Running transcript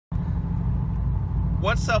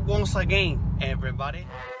What's up once again, everybody?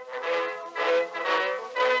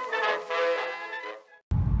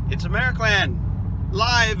 It's Americlan,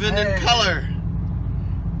 live and in color.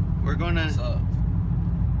 We're gonna. What's up?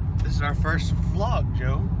 This is our first vlog,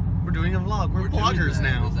 Joe. We're doing a vlog. We're vloggers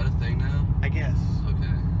now. Is that a thing now? I guess.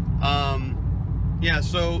 Okay. Yeah.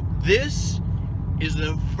 So this is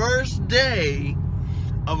the first day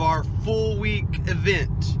of our full week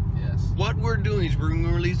event. Yes. What we're doing is we're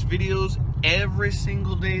gonna release videos every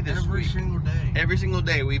single day this week. Every single day. Every single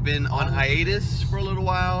day. We've been on hiatus for a little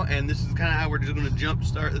while, and this is kind of how we're just going to jump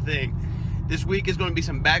start the thing. This week is going to be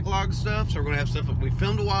some backlog stuff, so we're going to have stuff that we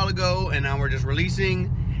filmed a while ago, and now we're just releasing,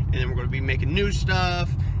 and then we're going to be making new stuff.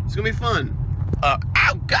 It's going to be fun. Oh,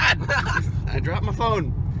 God! I dropped my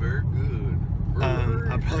phone. Very good.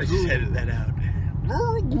 I'll probably just edit that out.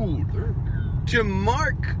 Very good. Very good. To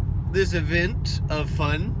mark this event of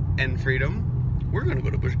fun and freedom, we're going to go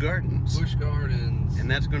to Busch Gardens. Busch Gardens.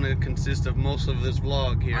 And that's going to consist of most of this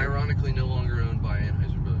vlog here. Ironically, no longer owned by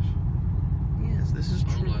Anheuser-Busch. Yes, this is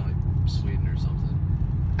true. Owned by like Sweden or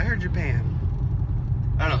something. I heard Japan.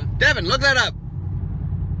 I don't know. Devin, look that up.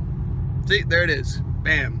 See, there it is.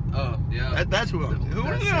 Bam. Oh, yeah. That's who owns it. Who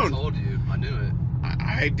would have I known? told you. I knew it.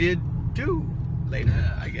 I did too. Later,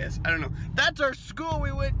 Yeah. I guess. I don't know. That's our school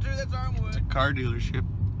we went to. That's Armwood. It's a car dealership.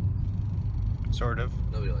 Sort of.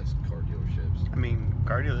 Nobody likes car dealerships. I mean,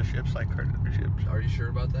 car dealerships like car dealerships. Are you sure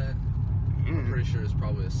about that? I'm pretty sure it's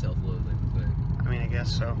probably a self-loathing thing. I mean, I guess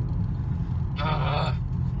so.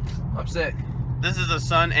 I'm sick. This is a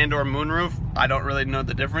sun and or moonroof. I don't really know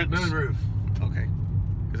the difference. Moonroof. Okay.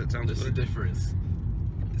 Because it sounds This is the good. difference.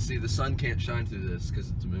 See, the sun can't shine through this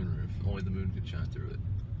because it's a moonroof. Only the moon can shine through it.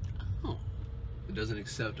 Oh. It doesn't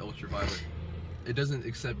accept ultraviolet. It doesn't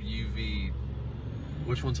accept UV.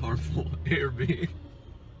 Which one's harmful? A or B?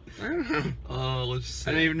 I don't know. Oh, let's just say,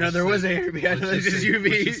 I didn't even know there was A or B. I know it's just UV.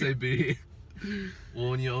 Let's just say B. Well,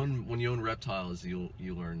 when you own reptiles, you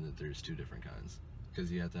learn that there's two different kinds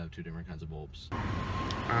because you have to have two different kinds of bulbs.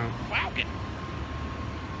 Walking.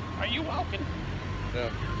 Are you walking? No.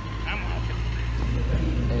 I'm walking.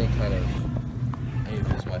 Any kind of.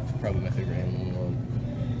 Is probably my favorite animal in the world.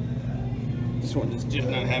 This one is just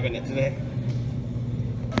not having it today.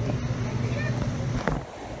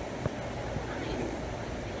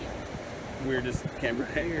 Weirdest camera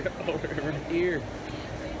hair over here.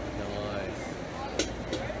 Nice.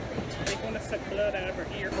 They want to suck blood out of her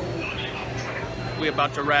ear. We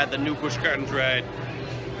about to ride the new Busch Gardens ride.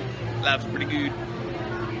 Life's pretty good.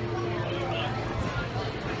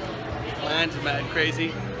 Line's mad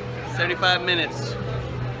crazy. 75 minutes.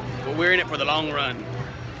 But we're in it for the long run.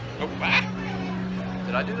 Oh,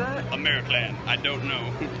 Did I do that? Americlan. I don't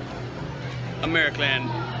know. Americlan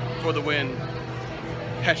for the win.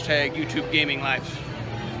 Hashtag YouTube gaming life.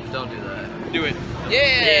 Don't do that. Do it.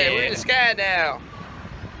 Yeah, we're in the sky now.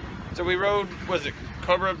 So we rode, was it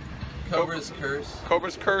Cobra's Curse.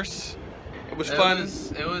 Cobra's Curse. It was fun.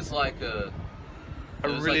 It was like a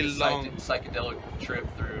really long psychedelic trip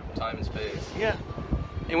through time and space. Yeah.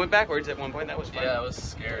 It went backwards at one point. That was fun. Yeah, it was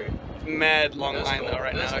scary. Mad long line cool. though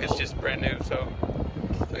right now. It's just brand new. So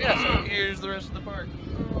yeah. So here's the rest of the park.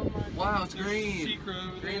 Oh my Wow, it's green.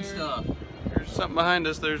 Green stuff. There's something behind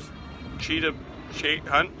us. There's cheetah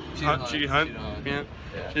hunt. Yeah. Cheetah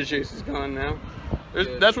chase is gone now.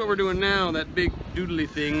 That's what we're doing now. That big doodly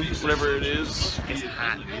thing, whatever it is. It's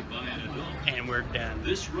hot. And we're done.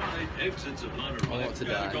 This ride exits upon I want to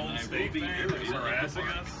die.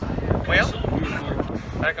 Well,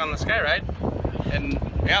 back on the sky ride. In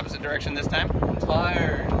the opposite direction this time. I'm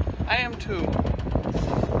tired. I am too. It's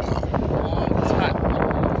hot.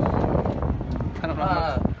 I don't know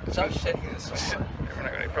how much. Stop shaking this so much. We're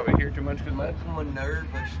not going to probably hear too much because my... I'm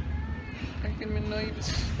nervous. Making me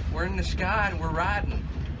nervous. We're in the sky and we're riding.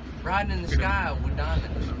 Riding in the sky with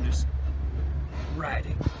diamonds. I'm just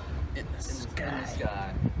riding in the sky. In the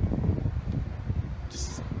sky.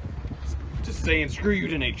 Just saying screw you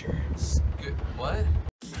to nature. Good. What?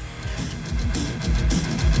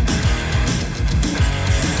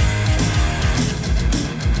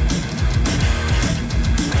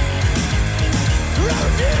 I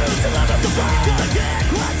refuse to let us apart. Gotta get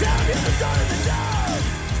quite down in the sun of the day.